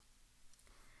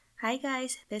Hi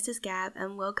guys, this is Gab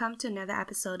and welcome to another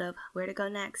episode of Where to Go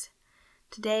Next.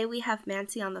 Today we have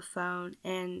Mancy on the phone,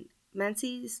 and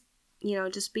Mancy's,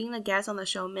 just being a guest on the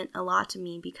show meant a lot to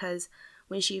me because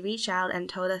when she reached out and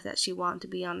told us that she wanted to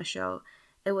be on the show,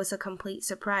 it was a complete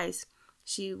surprise.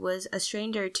 She was a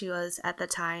stranger to us at the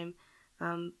time,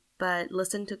 but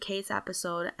listened to Kate's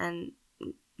episode and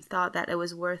thought that it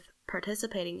was worth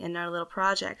participating in our little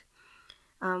project.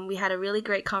 We had a really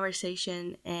great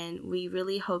conversation, and we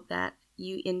really hope that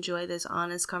you enjoy this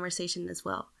honest conversation as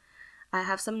well. I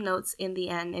have some notes in the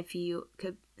end if you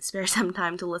could spare some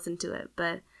time to listen to it,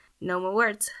 but no more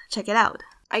words. Check it out.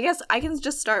 I guess I can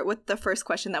just start with the first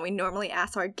question that we normally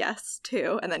ask our guests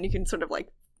too, and then you can sort of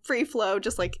free flow,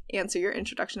 just answer your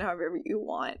introduction however you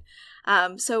want.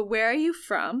 So where are you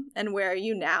from and where are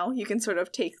you now? You can sort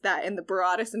of take that in the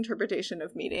broadest interpretation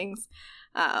of meetings.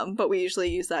 But we usually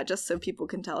use that just so people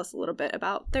can tell us a little bit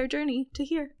about their journey to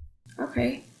here.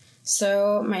 Okay.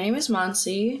 So my name is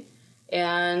Mancy,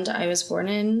 and I was born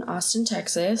in Austin,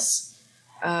 Texas.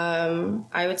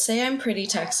 I would say I'm pretty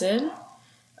Texan.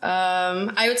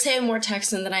 I would say I'm more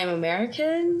Texan than I'm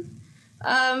American,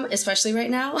 especially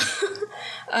right now.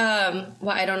 Well,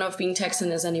 I don't know if being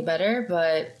Texan is any better,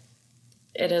 but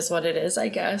it is what it is, I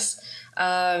guess.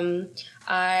 My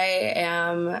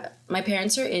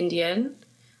parents are Indian.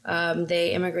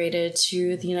 They immigrated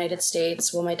to the United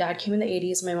States. Well, my dad came in the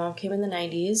 80s, my mom came in the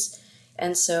 90s.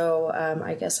 And so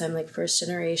I guess I'm first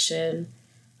generation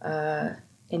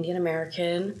Indian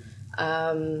American.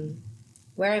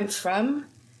 Where I'm from,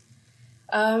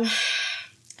 I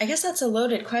guess that's a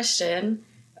loaded question.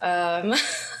 I'm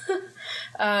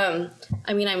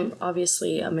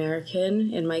obviously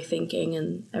American in my thinking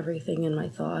and everything in my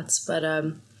thoughts, but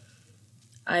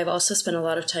I've also spent a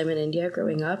lot of time in India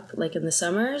growing up, in the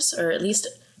summers, or at least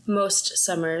most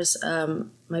summers.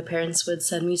 My parents would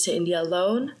send me to India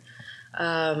alone.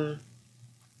 And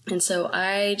so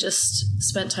I just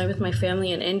spent time with my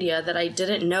family in India that I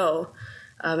didn't know,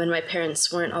 and my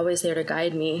parents weren't always there to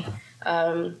guide me.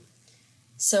 I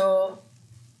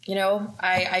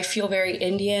feel very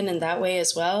Indian in that way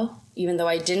as well, even though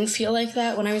I didn't feel like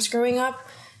that when I was growing up.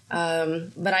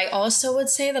 But I also would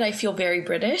say that I feel very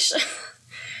British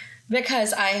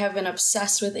because I have been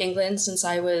obsessed with England since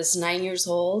I was 9 years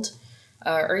old,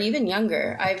 or even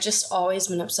younger. I've just always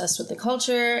been obsessed with the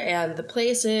culture and the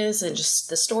places and just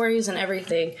the stories and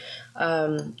everything.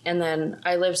 And then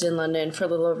I lived in London for a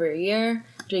little over a year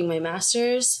doing my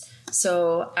master's.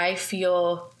 So I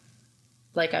feel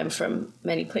like I'm from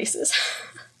many places.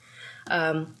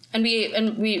 And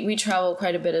we travel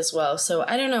quite a bit as well. So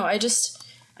I don't know. I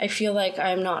feel like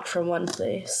I'm not from one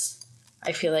place.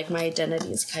 I feel like my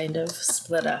identity is kind of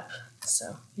split up.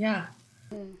 So, yeah.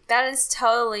 That is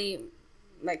totally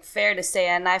fair to say,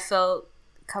 and I feel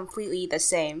completely the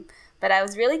same. But I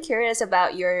was really curious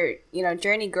about your,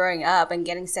 journey growing up and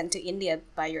getting sent to India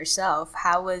by yourself.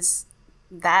 How was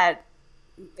that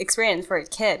experience for a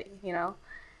kid,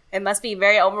 It must be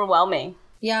very overwhelming.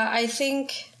 Yeah, I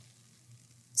think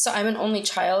so. I'm an only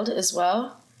child as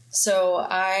well. So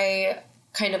I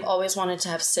kind of always wanted to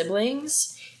have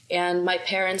siblings. And my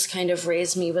parents kind of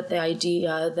raised me with the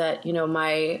idea that,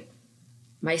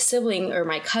 my sibling or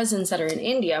my cousins that are in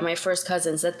India, my first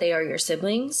cousins, that they are your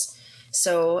siblings.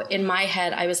 So in my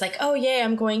head, I was like, oh, yeah,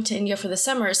 I'm going to India for the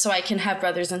summer so I can have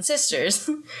brothers and sisters.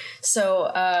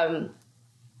 So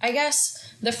I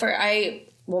guess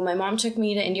my mom took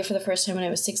me to India for the first time when I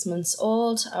was 6 months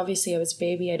old. Obviously, I was a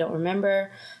baby. I don't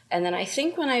remember. And then I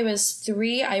think when I was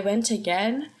 3, I went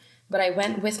again, but I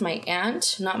went with my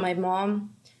aunt, not my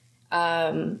mom.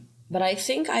 But I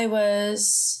think I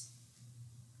was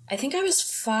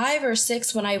 5 or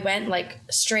 6 when I went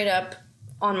straight up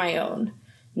on my own,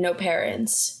 no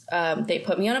parents. They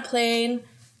put me on a plane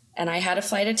and I had a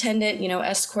flight attendant,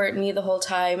 escort me the whole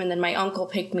time. And then my uncle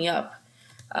picked me up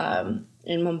in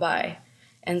Mumbai.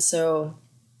 And so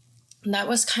that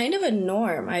was kind of a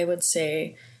norm, I would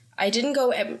say. I didn't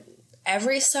go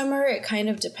every summer. It kind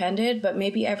of depended, but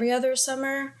maybe every other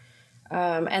summer.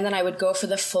 And then I would go for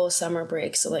the full summer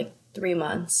break, so 3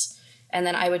 months. And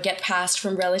then I would get passed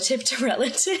from relative to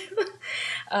relative.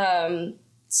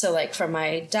 So from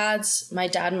my dad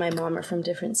and my mom are from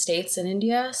different states in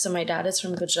India. So my dad is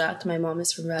from Gujarat, my mom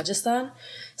is from Rajasthan.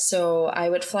 So I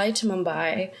would fly to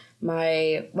Mumbai.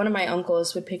 One of my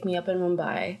uncles would pick me up in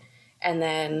Mumbai, and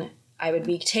then I would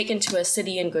be taken to a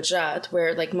city in Gujarat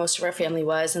where most of our family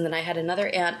was. And then I had another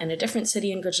aunt in a different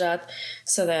city in Gujarat.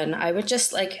 So then I would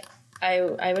just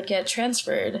I would get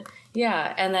transferred.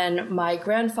 Yeah. And then my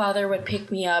grandfather would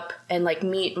pick me up and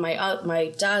meet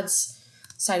my dad's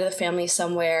side of the family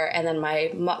somewhere. And then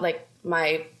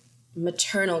my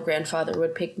maternal grandfather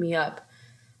would pick me up.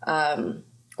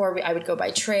 Or I would go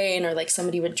by train, or like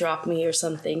somebody would drop me or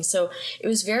something. So it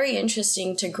was very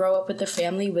interesting to grow up with a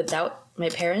family without my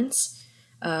parents,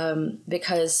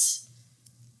 because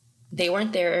they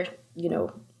weren't there,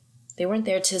 they weren't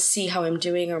there to see how I'm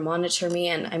doing or monitor me.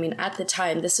 And I mean, at the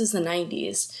time, this was the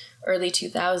 90s, early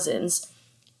 2000s,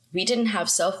 we didn't have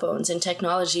cell phones and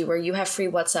technology where you have free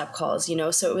WhatsApp calls,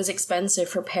 so it was expensive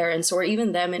for parents or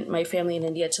even them and my family in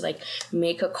India to like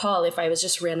make a call if I was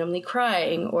just randomly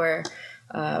crying, or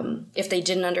if they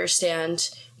didn't understand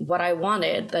what I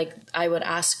wanted. Like, I would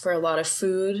ask for a lot of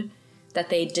food that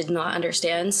they did not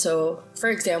understand. So, for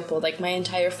example, like my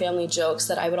entire family jokes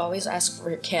that I would always ask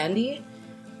for candy,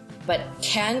 but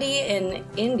candy in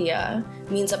India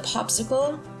means a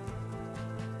popsicle.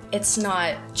 It's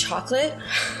not chocolate.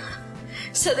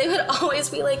 So they would always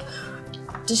be like,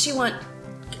 does she want,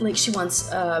 like, she wants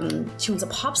a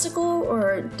popsicle,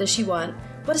 or does she want,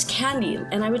 what is candy?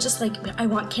 And I would just like, I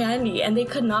want candy. And they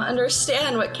could not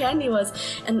understand what candy was.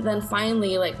 And then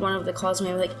finally, like, one of the calls me,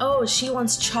 I was like, oh, she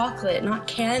wants chocolate, not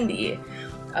candy.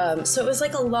 So it was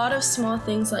like a lot of small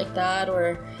things like that.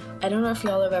 Or I don't know if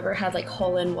y'all have ever had like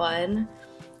hole-in-one.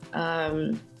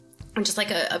 Just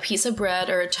like a piece of bread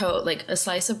or like a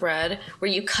slice of bread where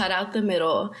you cut out the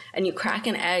middle and you crack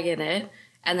an egg in it.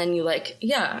 And then you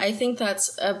I think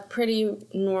that's a pretty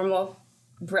normal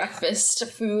breakfast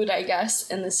food, I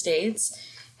guess, in the States.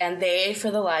 And they,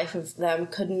 for the life of them,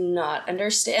 could not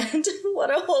understand what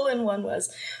a hole-in-one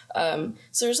was.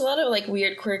 So there's a lot of like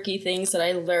weird, quirky things that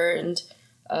I learned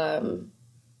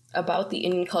about the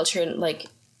Indian culture. And like,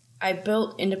 I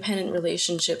built independent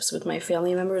relationships with my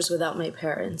family members without my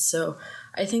parents. So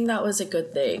I think that was a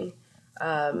good thing.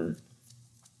 But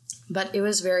it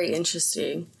was very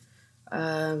interesting.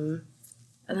 And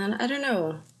then, I don't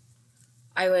know,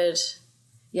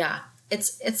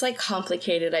 it's like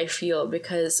complicated, I feel,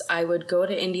 because I would go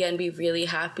to India and be really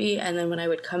happy. And then when I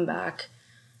would come back,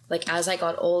 like as I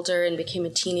got older and became a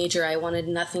teenager, I wanted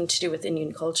nothing to do with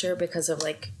Indian culture because of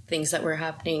like things that were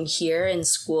happening here in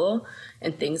school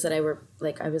and things that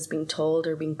I was being told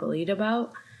or being bullied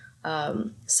about.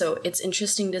 So it's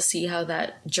interesting to see how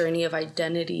that journey of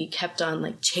identity kept on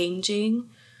like changing,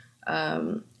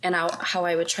 and how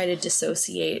I would try to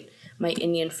dissociate my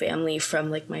Indian family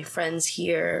from like my friends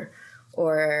here,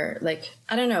 or like,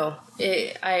 I don't know.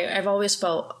 I've always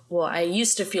felt, I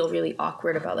used to feel really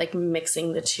awkward about like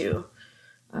mixing the two.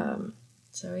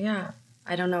 So yeah,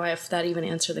 I don't know if that even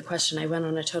answered the question. I went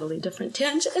on a totally different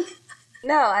tangent.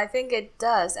 No, I think it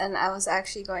does. And I was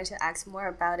actually going to ask more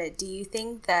about it. Do you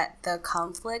think that the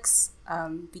conflicts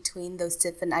between those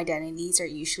different identities are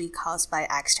usually caused by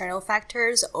external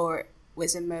factors, or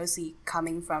was it mostly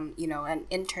coming from, an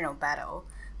internal battle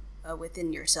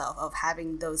within yourself of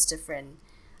having those different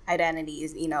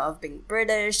identities, of being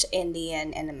British,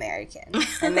 Indian, and American,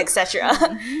 and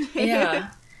etc.?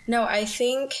 Yeah. No, I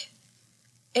think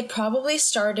it probably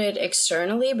started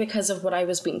externally because of what I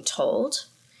was being told.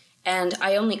 And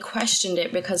I only questioned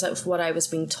it because of what I was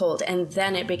being told. And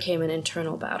then it became an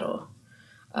internal battle.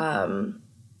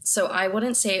 So I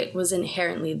wouldn't say it was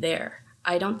inherently there.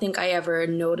 I don't think I ever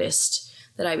noticed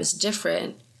that I was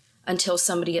different until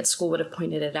somebody at school would have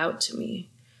pointed it out to me.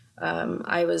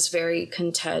 I was very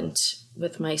content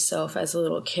with myself as a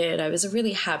little kid. I was a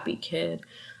really happy kid.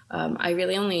 I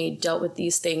really only dealt with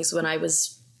these things when I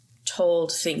was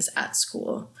told things at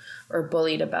school or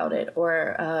bullied about it,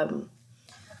 or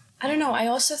I don't know. I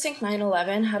also think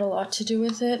 9/11 had a lot to do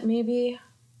with it, maybe.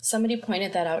 Somebody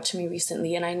pointed that out to me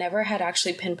recently, and I never had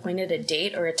actually pinpointed a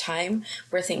date or a time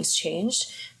where things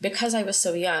changed because I was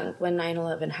so young when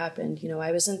 9/11 happened.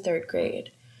 I was in 3rd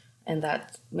grade, and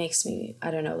that makes me,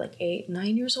 I don't know, like 8,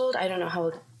 9 years old. I don't know how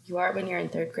old you are when you're in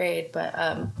 3rd grade, but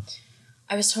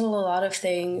I was told a lot of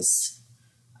things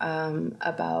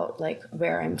about like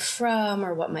where I'm from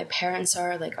or what my parents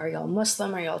are. Like, are y'all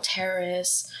Muslim? Are y'all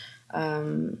terrorists?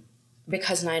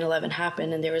 Because 9/11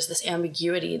 happened, and there was this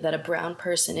ambiguity that a brown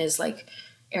person is like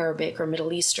Arabic or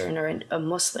Middle Eastern or a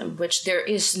Muslim, which there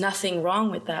is nothing wrong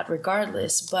with that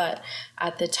regardless. But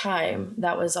at the time,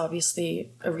 that was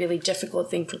obviously a really difficult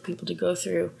thing for people to go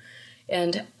through.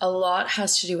 And a lot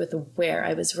has to do with where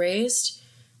I was raised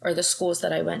or the schools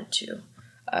that I went to.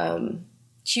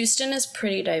 Houston is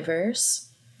pretty diverse.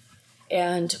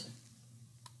 And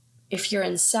if you're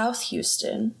in South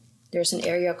Houston, there's an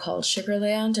area called Sugar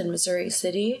Land in Missouri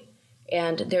City,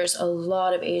 and there's a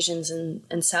lot of Asians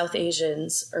and South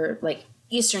Asians, or like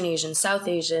Eastern Asians, South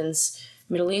Asians,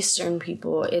 Middle Eastern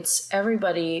people. It's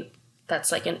everybody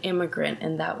that's like an immigrant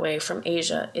in that way from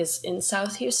Asia is in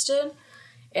South Houston.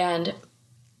 And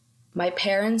my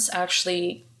parents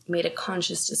actually made a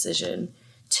conscious decision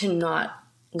to not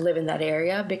live in that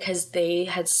area because they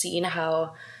had seen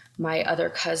how my other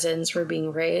cousins were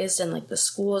being raised, and like the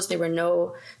schools, there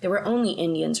were only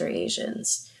Indians or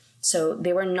Asians. So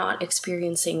they were not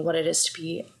experiencing what it is to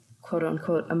be quote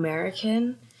unquote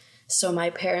American. So my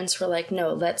parents were like,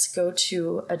 no, let's go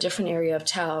to a different area of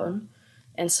town.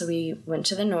 And so we went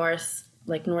to the north,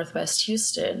 like Northwest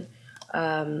Houston.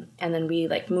 And then we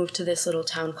like moved to this little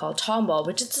town called Tomball,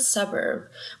 which is a suburb,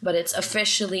 but it's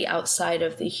officially outside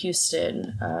of the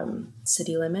Houston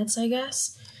city limits, I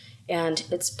guess. And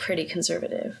it's pretty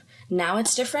conservative. Now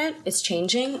it's different, it's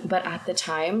changing, but at the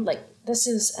time, like this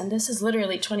is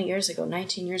literally 20 years ago,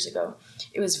 19 years ago,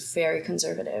 it was very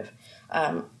conservative.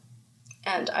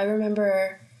 And I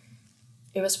remember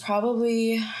it was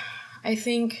probably, I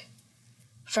think,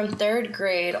 from 3rd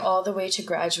grade all the way to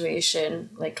graduation,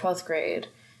 like 12th grade,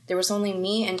 there was only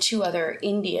me and 2 other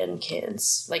Indian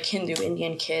kids, like Hindu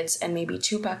Indian kids, and maybe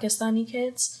 2 Pakistani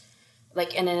kids,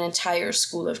 like in an entire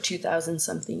school of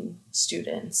 2,000-something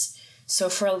students. So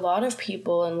for a lot of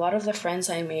people and a lot of the friends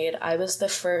I made, I was the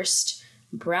first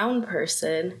brown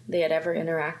person they had ever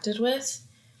interacted with.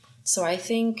 So I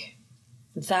think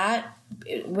that,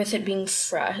 with it being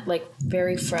fresh, like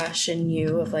very fresh and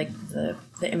new of like the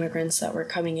immigrants that were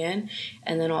coming in,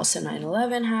 and then also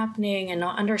 9/11 happening, and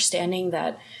not understanding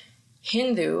that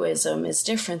Hinduism is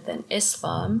different than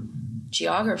Islam.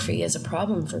 Geography is a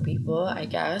problem for people, I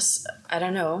guess. I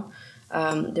don't know.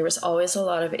 There was always a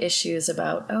lot of issues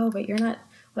about, but you're not,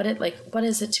 what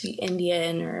is it to be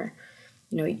Indian, or,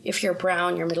 you know, if you're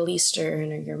brown, you're Middle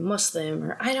Eastern, or you're Muslim,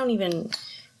 or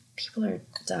people are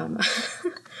dumb.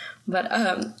 But,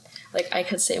 like, I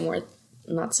could say more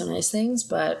not so nice things,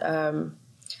 but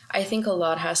I think a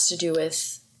lot has to do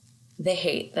with the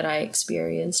hate that I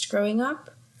experienced growing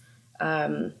up.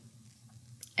 And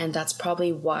that's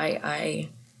probably why I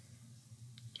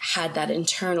had that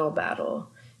internal battle,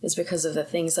 is because of the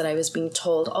things that I was being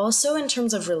told, also in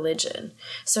terms of religion.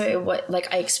 So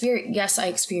I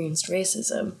experienced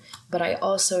racism, but I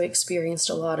also experienced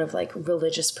a lot of like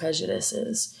religious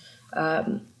prejudices.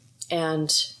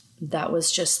 And that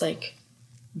was just like,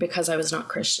 because I was not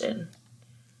Christian.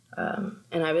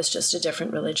 And I was just a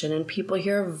different religion, and people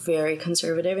here are very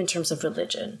conservative in terms of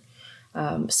religion.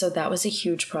 So that was a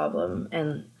huge problem,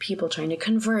 and people trying to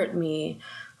convert me,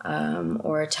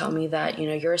 or tell me that, you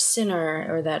know, you're a sinner,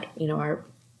 or that, you know,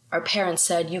 our parents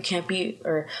said you can't be,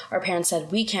 or our parents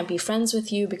said we can't be friends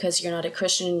with you because you're not a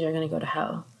Christian and you're going to go to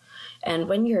hell. And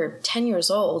when you're 10 years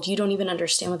old, you don't even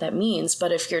understand what that means.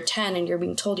 But if you're 10 and you're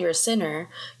being told you're a sinner,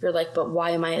 you're like, but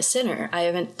why am I a sinner? I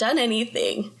haven't done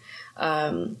anything.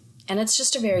 And it's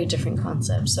just a very different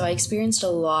concept. So I experienced a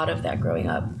lot of that growing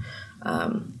up.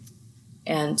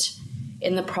 And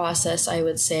in the process, I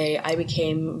would say I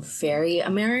became very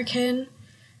American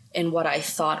in what I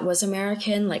thought was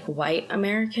American, like white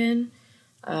American.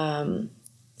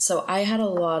 So I had a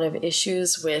lot of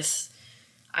issues with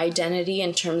identity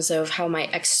in terms of how my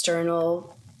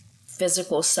external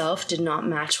physical self did not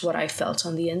match what I felt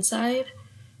on the inside.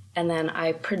 And then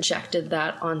I projected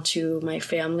that onto my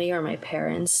family or my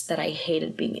parents, that I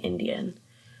hated being Indian,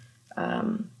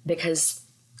 because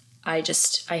I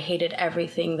hated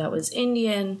everything that was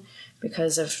Indian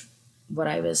because of what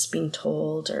I was being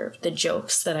told, or the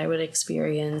jokes that I would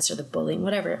experience, or the bullying,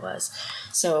 whatever it was.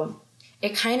 So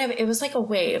it was like a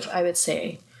wave, I would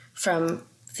say, from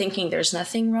thinking there's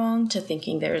nothing wrong to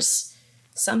thinking there's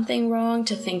something wrong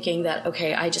to thinking that,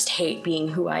 okay, I just hate being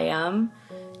who I am,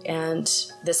 and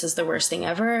this is the worst thing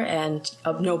ever, and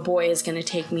no boy is going to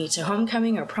take me to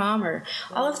homecoming or prom, or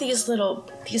all of these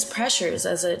pressures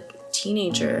as a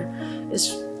teenager.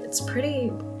 It's pretty,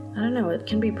 I don't know, it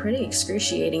can be pretty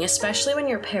excruciating, especially when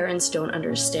your parents don't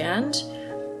understand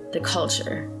the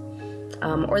culture,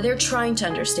 or they're trying to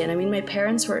understand. I mean, my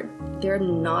parents they're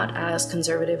not as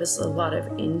conservative as a lot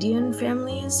of Indian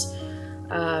families,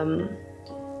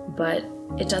 but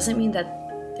it doesn't mean that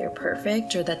they're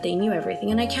perfect or that they knew everything.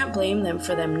 And I can't blame them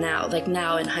for them now. Like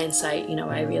now in hindsight, you know,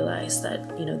 I realize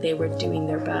that, you know, they were doing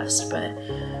their best, but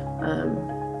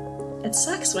it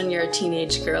sucks when you're a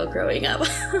teenage girl growing up.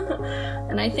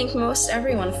 And I think most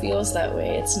everyone feels that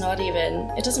way. It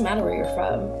doesn't matter where you're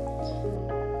from.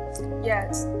 Yeah,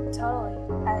 totally.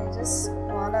 I just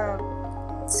want to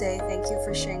say thank you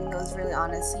for sharing those really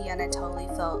honestly, and I totally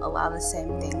felt a lot of the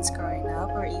same things growing up,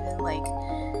 or even like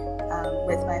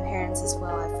with my parents as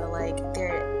well. I feel like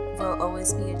there will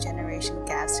always be a generation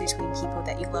gaps between people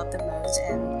that you love the most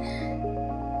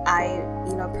and I,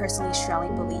 personally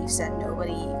strongly believe that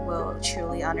nobody will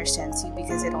truly understand you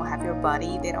because they don't have your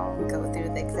body. They don't go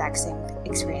through the exact same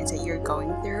experience that you're going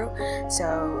through. So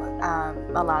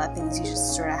a lot of things you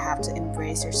just sort of have to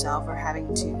embrace yourself or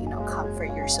having to,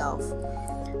 comfort yourself.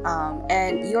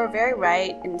 And you're very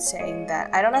right in saying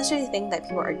that I don't necessarily think that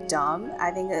people are dumb.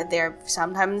 I think that they're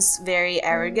sometimes very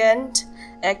arrogant,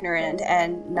 ignorant,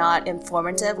 and not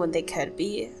informative when they could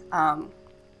be.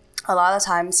 A lot of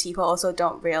times people also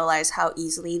don't realize how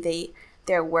easily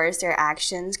their words, their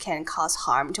actions can cause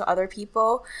harm to other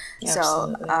people.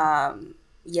 Absolutely. So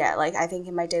I think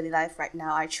in my daily life right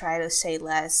now, I try to say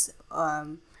less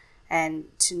and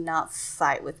to not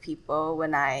fight with people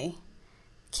when I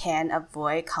can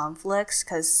avoid conflicts,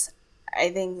 because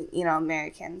I think,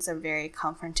 Americans are very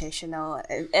confrontational.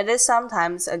 It is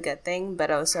sometimes a good thing, but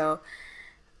also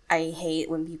I hate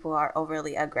when people are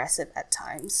overly aggressive at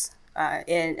times.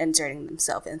 In inserting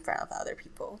themselves in front of other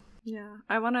people. Yeah,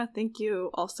 I want to thank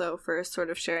you also for sort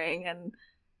of sharing, and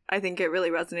I think it really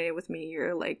resonated with me.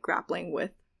 You're like grappling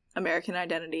with American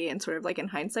identity and sort of like in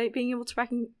hindsight being able to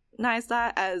recognize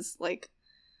that as like,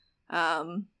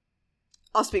 I'll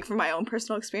speak from my own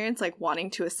personal experience, like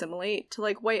wanting to assimilate to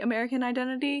like white American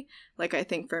identity. Like I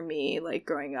think for me, like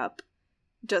growing up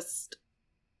just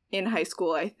in high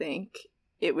school, I think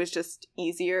it was just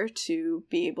easier to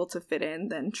be able to fit in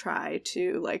than try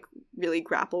to like really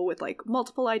grapple with like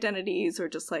multiple identities or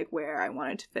just like where I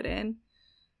wanted to fit in.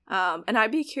 And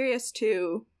I'd be curious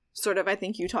to sort of, I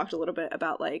think you talked a little bit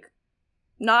about like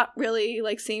not really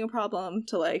like seeing a problem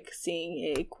to like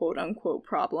seeing a quote unquote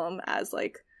problem as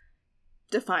like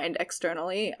defined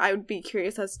externally. I would be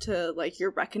curious as to like your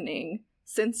reckoning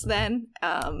since then,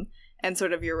 and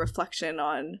sort of your reflection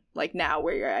on like now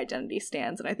where your identity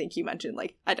stands. And I think you mentioned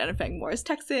like identifying more as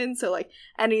Texan, so like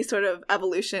any sort of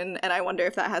evolution, and I wonder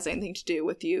if that has anything to do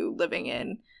with you living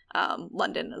in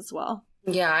London as well.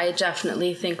 Yeah, I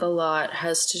definitely think a lot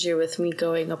has to do with me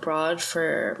going abroad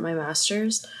for my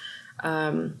master's.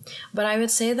 But I would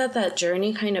say that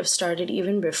journey kind of started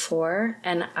even before,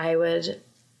 and I would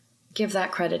give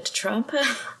that credit to Trump.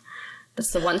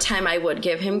 That's the one time I would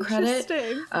give him credit,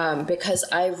 because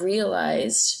I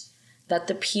realized that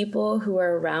the people who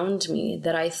were around me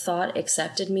that I thought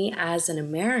accepted me as an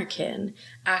American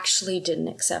actually didn't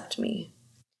accept me.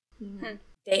 Mm-hmm.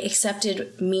 They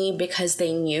accepted me because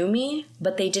they knew me,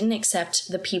 but they didn't accept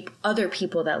the other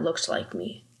people that looked like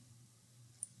me.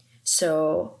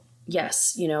 So,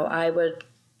 yes, I would,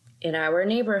 in our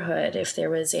neighborhood, if there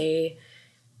was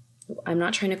I'm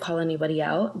not trying to call anybody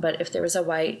out, but if there was a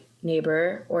white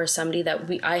neighbor or somebody that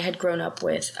I had grown up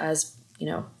with as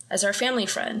our family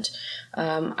friend,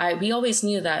 we always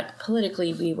knew that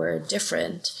politically we were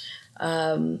different,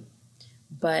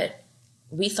 but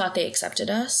we thought they accepted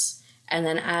us. And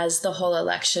then as the whole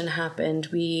election happened,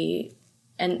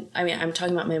 I'm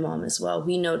talking about my mom as well,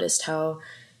 we noticed how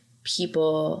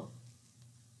people,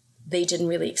 they didn't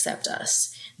really accept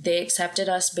us. They accepted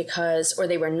us or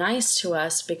they were nice to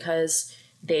us because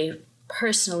they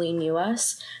personally knew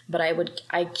us, but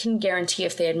I can guarantee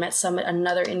if they had met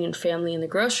another Indian family in the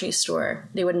grocery store,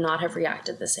 they would not have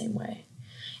reacted the same way.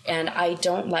 And I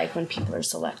don't like when people are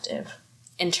selective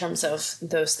in terms of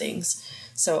those things.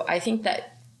 So I think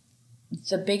that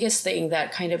the biggest thing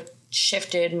that kind of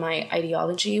shifted my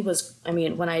ideology was,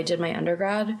 when I did my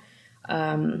undergrad,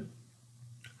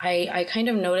 I kind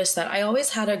of noticed that I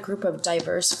always had a group of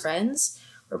diverse friends,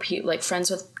 or like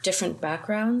friends with different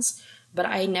backgrounds, but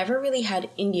I never really had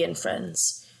Indian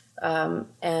friends.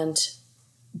 And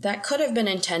that could have been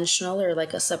intentional or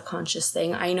like a subconscious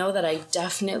thing. I know that I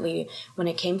definitely, when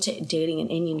it came to dating an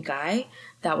Indian guy,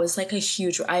 that was like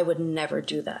I would never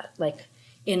do that. Like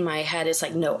in my head, it's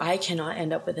like, no, I cannot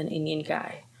end up with an Indian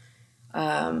guy.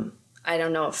 I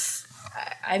don't know if,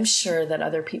 I'm sure that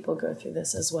other people go through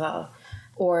this as well.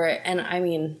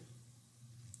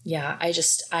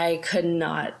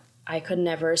 I could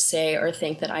never say or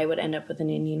think that I would end up with an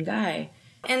Indian guy.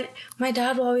 And my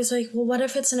dad will always like, well, what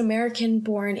if it's an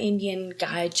American-born Indian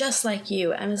guy just like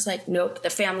you? And I was like, nope,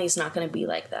 the family's not going to be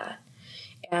like that.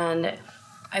 And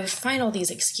I would find all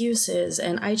these excuses,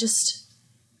 and it's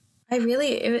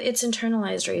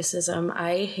internalized racism.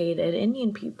 I hated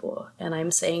Indian people, and I'm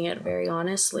saying it very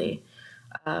honestly.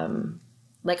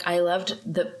 I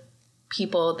loved the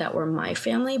people that were my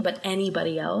family, but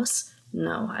anybody else,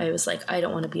 no. I was like, I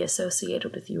don't want to be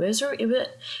associated with you. It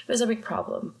was a big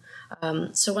problem.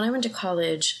 So when I went to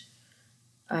college,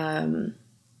 when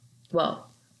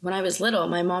I was little,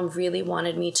 my mom really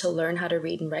wanted me to learn how to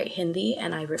read and write Hindi,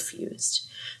 and I refused.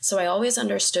 So I always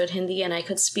understood Hindi, and I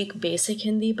could speak basic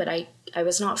Hindi, but I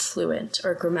was not fluent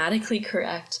or grammatically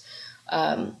correct.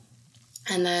 And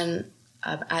then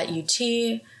at UT,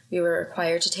 we were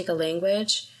required to take a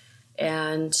language,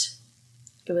 and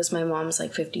it was my mom's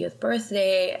like 50th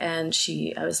birthday, and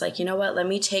I was like, you know what, let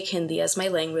me take Hindi as my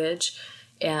language,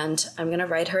 and I'm gonna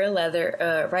write her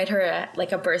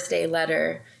a birthday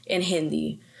letter in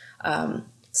Hindi.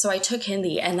 So I took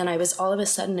Hindi, and then I was all of a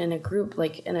sudden in a group,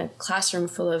 like in a classroom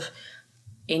full of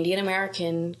Indian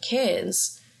American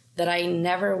kids that I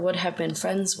never would have been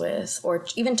friends with or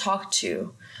even talked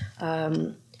to.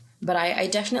 But I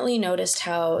definitely noticed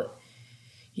how,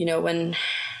 when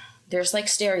there's like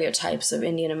stereotypes of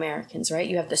Indian Americans, right?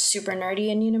 You have the super nerdy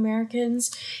Indian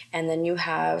Americans, and then you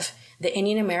have the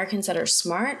Indian Americans that are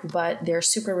smart, but they're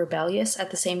super rebellious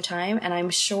at the same time. And I'm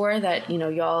sure that,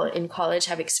 y'all in college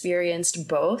have experienced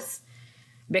both,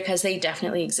 because they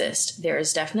definitely exist. There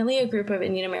is definitely a group of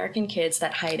Indian American kids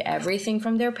that hide everything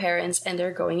from their parents, and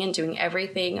they're going and doing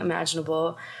everything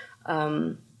imaginable.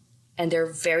 And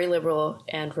they're very liberal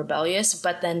and rebellious,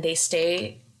 but then they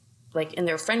stay, like in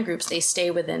their friend groups, they stay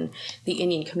within the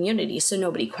Indian community. So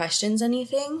nobody questions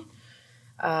anything.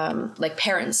 Like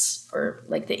parents or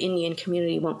like the Indian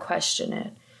community won't question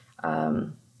it.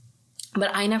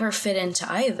 But I never fit into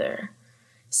either.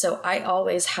 So I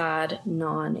always had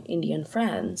non-Indian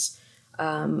friends,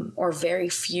 or very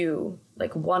few,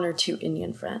 like one or two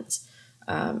Indian friends.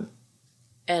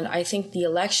 And I think the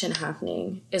election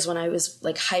happening is when I was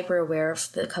like hyper aware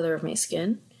of the color of my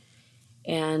skin.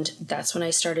 And that's when I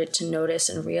started to notice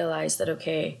and realize that,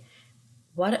 okay,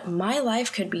 my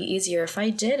life could be easier if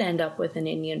I did end up with an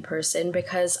Indian person,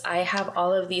 because I have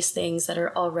all of these things that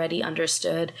are already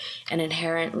understood and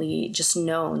inherently just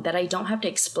known, that I don't have to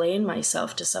explain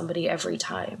myself to somebody every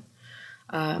time.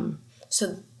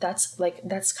 So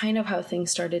that's kind of how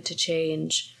things started to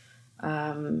change.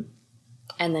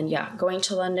 And then, going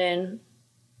to London,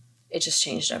 it just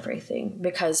changed everything,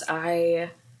 because I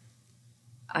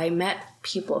met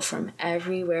people from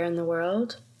everywhere in the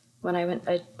world when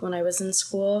I was in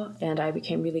school, and I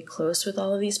became really close with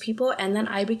all of these people. And then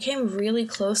I became really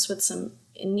close with some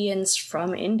Indians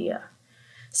from India.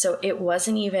 So it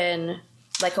wasn't even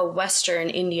like a Western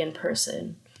Indian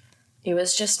person. It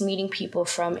was just meeting people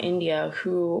from India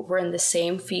who were in the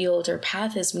same field or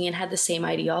path as me and had the same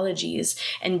ideologies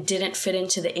and didn't fit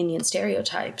into the Indian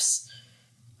stereotypes.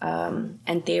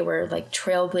 And they were like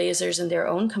trailblazers in their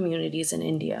own communities in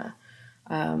India,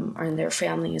 or in their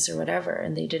families or whatever.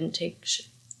 And they didn't take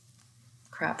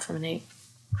crap from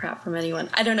anyone.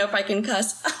 I don't know if I can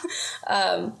cuss.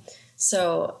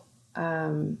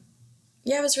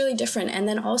 It was really different. And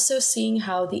then also seeing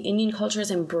how the Indian culture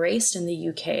is embraced in the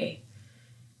UK.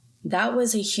 That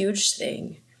was a huge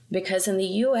thing, because in the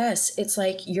US, it's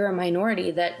like you're a minority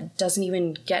that doesn't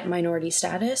even get minority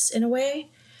status in a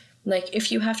way. Like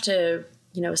if you have to,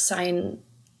 sign,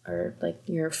 or like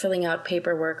you're filling out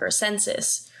paperwork or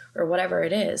census or whatever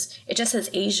it is, it just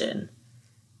says Asian.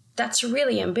 That's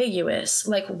really ambiguous.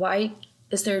 Like why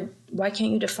can't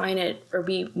you define it or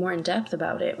be more in depth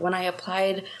about it? When I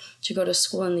applied to go to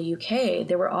school in the UK,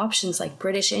 there were options like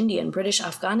British Indian, British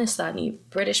Afghanistani,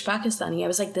 British Pakistani. I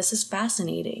was like, this is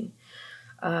fascinating.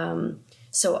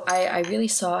 So I really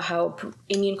saw how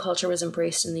Indian culture was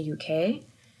embraced in the UK,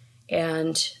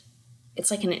 and it's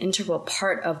like an integral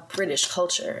part of British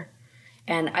culture.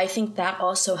 And I think that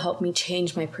also helped me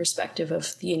change my perspective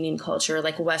of the Indian culture,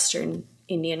 like Western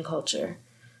Indian culture.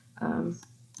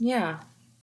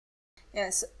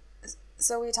 Yes.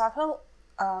 So we talked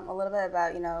a little bit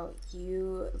about,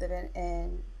 you living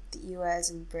in the U.S.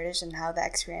 and British and how that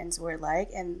experience were like.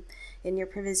 And in your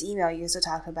previous email, you also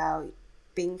talked about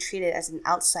being treated as an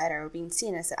outsider or being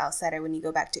seen as an outsider when you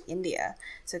go back to India.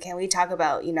 So can we talk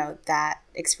about, that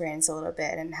experience a little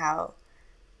bit, and how,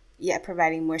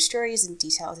 providing more stories and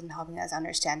details and helping us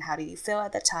understand how did you feel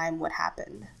at the time, what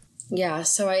happened? Yeah,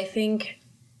 so I think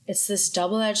it's this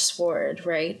double-edged sword,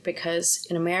 right? Because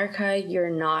in America,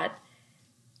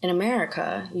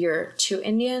 you're too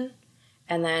Indian.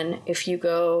 And then if you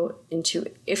go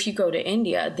to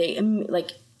India, they,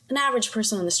 like, an average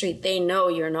person on the street, they know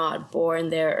you're not born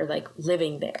there or like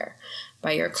living there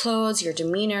by your clothes, your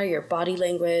demeanor, your body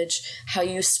language, how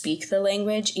you speak the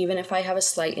language. Even if I have a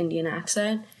slight Indian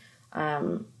accent,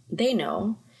 they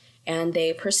know, and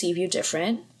they perceive you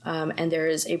different. And there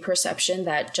is a perception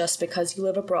that just because you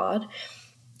live abroad,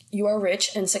 you are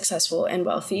rich and successful and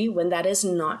wealthy, when that is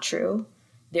not true.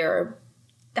 There are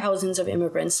thousands of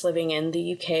immigrants living in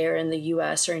the UK or in the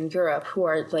US or in Europe who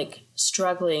are like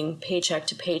struggling paycheck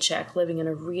to paycheck, living in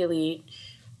a really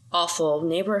awful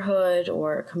neighborhood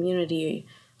or community,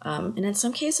 and in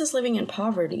some cases living in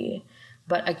poverty.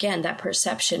 But again, that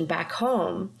perception back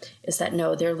home is that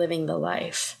no, they're living the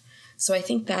life. So I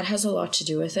think that has a lot to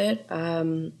do with it.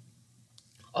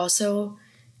 Also,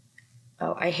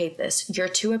 oh, I hate this. You're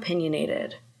too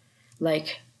opinionated.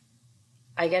 Like,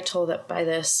 I get told that by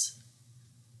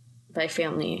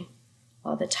family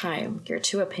all the time. You're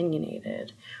too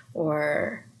opinionated.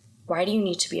 Or, why do you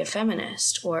need to be a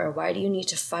feminist? Or, why do you need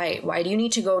to fight? Why do you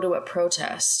need to go to a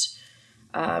protest?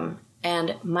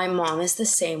 And my mom is the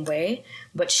same way,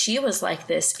 but she was like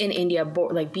this in India,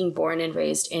 like being born and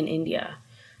raised in India.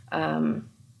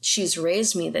 She's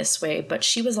raised me this way, but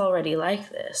she was already like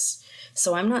this.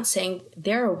 So I'm not saying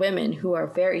there are women who are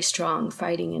very strong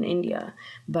fighting in India,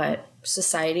 but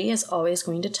society is always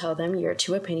going to tell them you're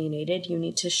too opinionated. You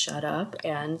need to shut up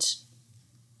and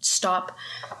stop.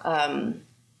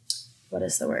 What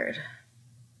is the word?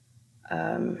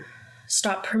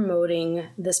 Stop promoting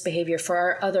this behavior for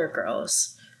our other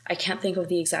girls. I can't think of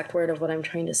the exact word of what I'm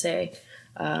trying to say,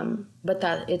 but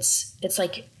that it's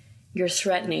like you're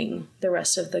threatening the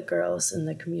rest of the girls in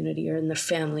the community or in the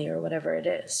family or whatever it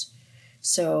is.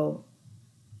 So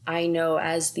I know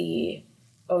as the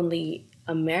only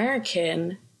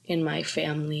American in my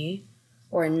family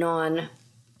or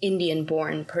non-Indian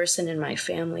born person in my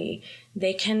family,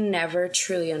 they can never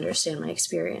truly understand my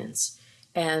experience.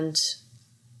 And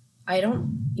I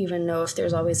don't even know if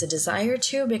there's always a desire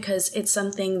to, because it's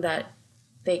something that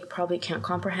they probably can't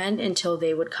comprehend until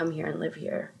they would come here and live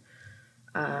here.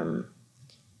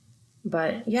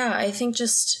 But yeah, I think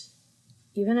just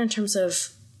even in terms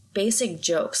of basic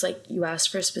jokes, like you asked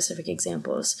for specific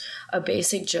examples, a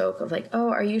basic joke of like, oh,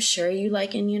 are you sure you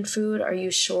like Indian food? Are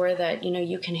you sure that,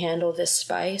 you can handle this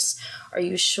spice? Are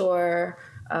you sure?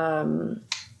 I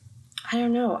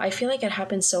don't know. I feel like it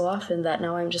happens so often that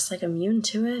now I'm just like immune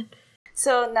to it.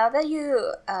 So now that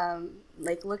you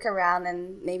look around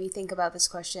and maybe think about this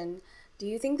question, do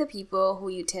you think the people who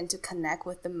you tend to connect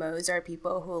with the most are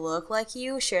people who look like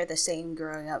you, share the same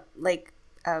growing up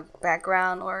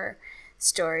background or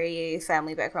story,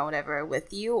 family background, whatever,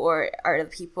 with you, or are the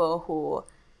people who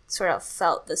sort of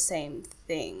felt the same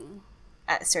thing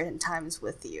at certain times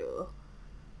with you?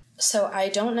 So I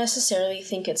don't necessarily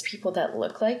think it's people that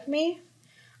look like me.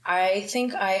 I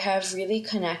think I have really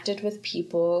connected with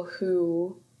people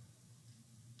who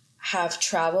have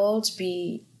traveled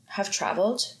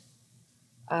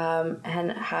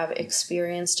and have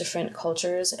experienced different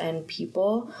cultures and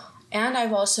people. And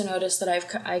I've also noticed that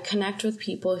I connect with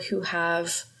people who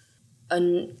have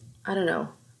I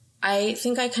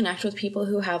think I connect with people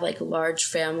who have like large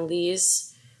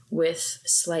families with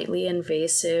slightly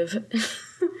invasive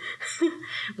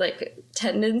like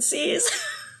tendencies.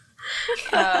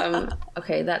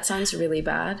 Okay, that sounds really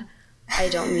bad. I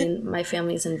don't mean my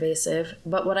family's invasive,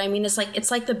 but what I mean is like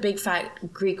it's like the big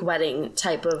fat Greek wedding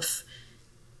type of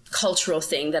cultural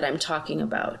thing that I'm talking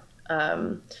about,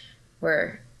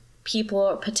 where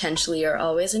people potentially are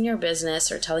always in your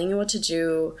business or telling you what to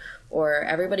do, or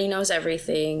everybody knows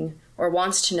everything or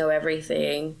wants to know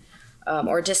everything,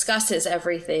 or discusses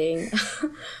everything.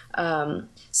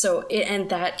 And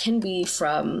that can be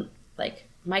from like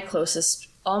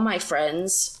all my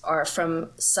friends are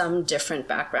from some different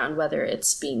background, whether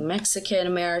it's being Mexican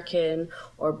American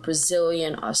or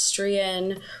Brazilian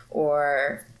Austrian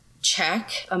or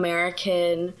Czech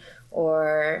American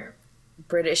or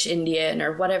British Indian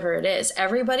or whatever it is.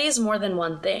 Everybody is more than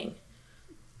one thing.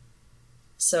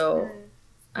 So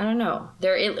I don't know.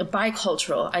 They're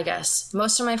bicultural, I guess.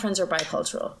 Most of my friends are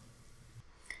bicultural.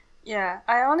 Yeah,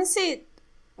 I honestly,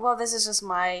 well, this is just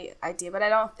my idea, but I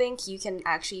don't think you can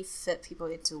actually fit people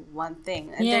into one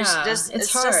thing. And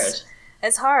it's hard.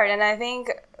 It's hard, and I think,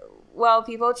 well,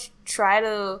 people try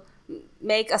to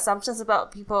make assumptions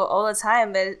about people all the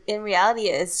time, but in reality,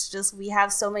 it's just we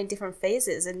have so many different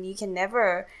faces, and you can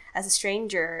never, as a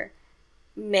stranger,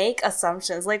 make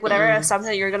assumptions. Like, whatever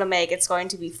assumption you're going to make, it's going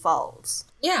to be false.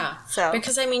 Yeah,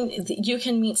 because I mean, you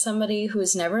can meet somebody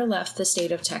who's never left the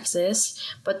state of Texas,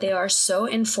 but they are so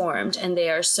informed and they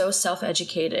are so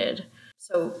self-educated.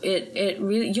 So it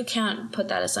really, you can't put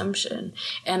that assumption.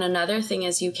 And another thing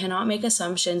is you cannot make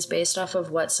assumptions based off of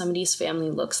what somebody's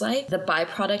family looks like. The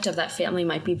byproduct of that family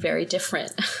might be very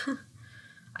different.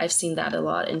 I've seen that a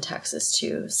lot in Texas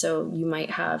too. So you might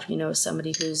have,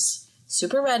 somebody who's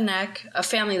super redneck, a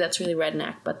family that's really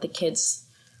redneck, but the kids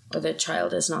or the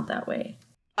child is not that way.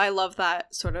 I love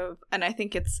that sort of, and I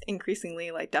think it's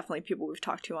increasingly like definitely people we've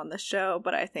talked to on this show,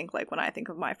 but I think like when I think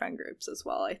of my friend groups as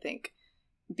well, I think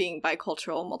being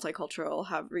bicultural, multicultural,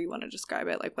 however you want to describe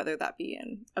it, like whether that be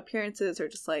in appearances or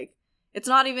just like, it's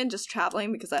not even just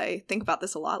traveling, because I think about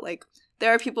this a lot. Like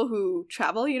there are people who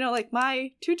travel, like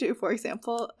my tutu, for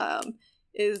example,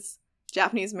 is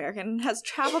Japanese American has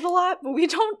traveled a lot, but we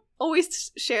don't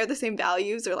always share the same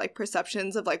values or like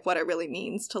perceptions of like what it really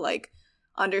means to like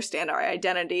understand our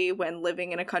identity when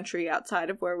living in a country outside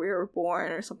of where we were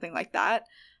born or something like that.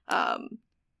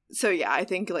 So yeah, I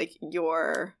think like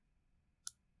your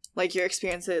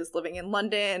experiences living in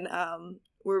London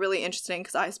were really interesting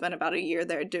because I spent about a year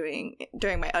there during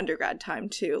my undergrad time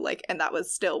too, like, and that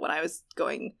was still when I was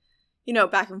going, you know,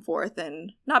 back and forth,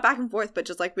 and not back and forth, but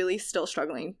just like really still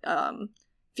struggling,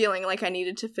 feeling like I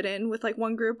needed to fit in with like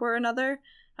one group or another.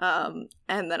 And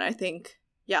then I think,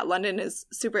 yeah, London is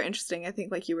super interesting, I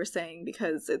think, like you were saying,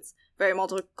 because it's very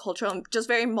multicultural and just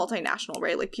very multinational,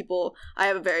 right? Like people, I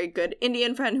have a very good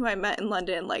Indian friend who I met in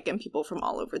London, like, and people from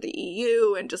all over the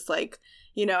EU, and just like,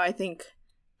 you know, I think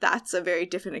that's a very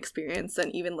different experience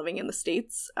than even living in the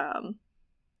States.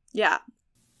 Yeah.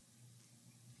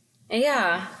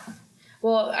 Yeah.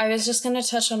 Well, I was just going to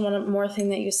touch on one more thing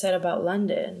that you said about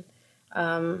London.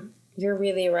 You're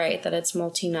really right that it's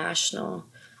multinational.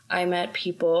 I met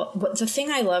people. But the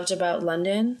thing I loved about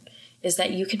London is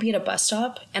that you could be at a bus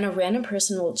stop and a random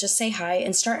person will just say hi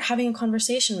and start having a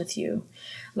conversation with you.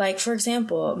 Like, for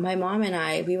example, my mom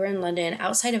and we were in London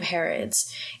outside of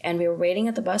Harrods, and we were waiting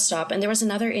at the bus stop, and there was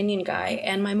another Indian guy,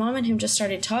 and my mom and him just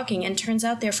started talking, and turns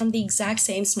out they're from the exact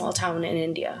same small town in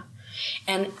India.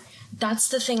 And that's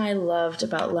the thing I loved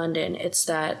about London. It's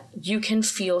that you can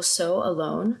feel so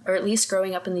alone, or at least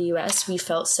growing up in the US, we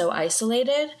felt so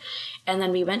isolated. And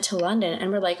then we went to London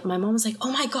and we're like, my mom was like,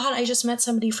 oh my God, I just met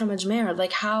somebody from Ajmer.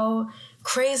 Like, how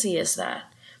crazy is that?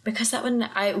 Because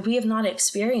we have not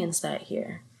experienced that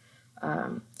here.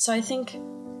 So I think,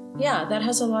 yeah, that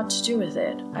has a lot to do with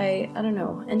it. I don't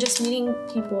know. And just meeting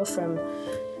people from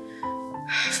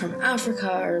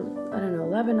Africa or, I don't know,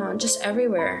 Lebanon, just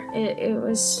everywhere. It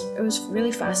was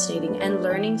really fascinating, and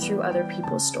learning through other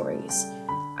people's stories.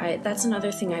 That's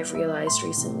another thing I've realized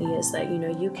recently is that, you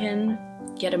know, you can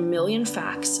get a million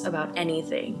facts about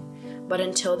anything, but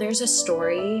until there's a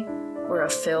story or a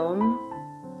film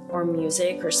or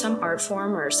music or some art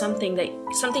form or something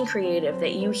creative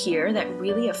that you hear that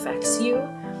really affects you,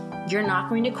 you're not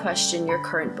going to question your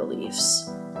current beliefs,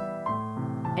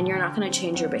 and you're not going to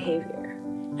change your behavior.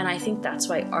 And I think that's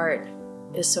why art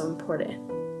is so important.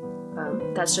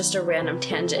 That's just a random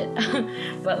tangent,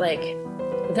 but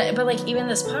even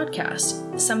this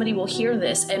podcast, somebody will hear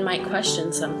this and might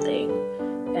question something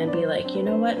and be like, you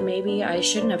know what, maybe I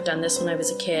shouldn't have done this when I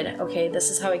was a kid. Okay, this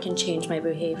is how I can change my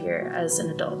behavior as an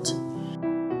adult.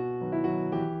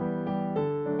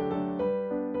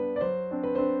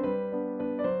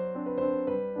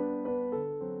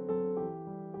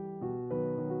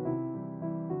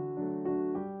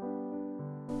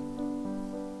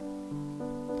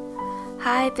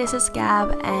 Hi, this is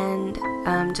Gab, and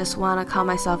just want to call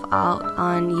myself out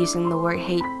on using the word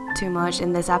hate too much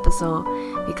in this episode,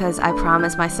 because I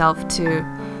promised myself to,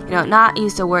 you know, not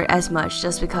use the word as much,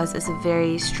 just because it's a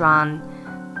very strong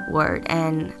word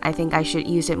and I think I should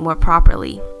use it more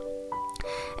properly.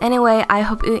 Anyway, I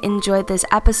hope you enjoyed this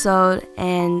episode,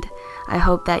 and I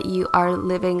hope that you are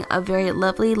living a very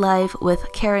lovely life with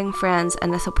caring friends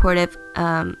and a supportive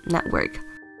network.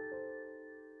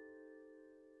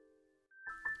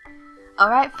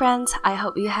 Alright friends, I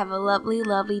hope you have a lovely,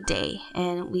 lovely day,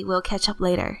 and we will catch up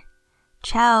later.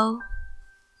 Ciao!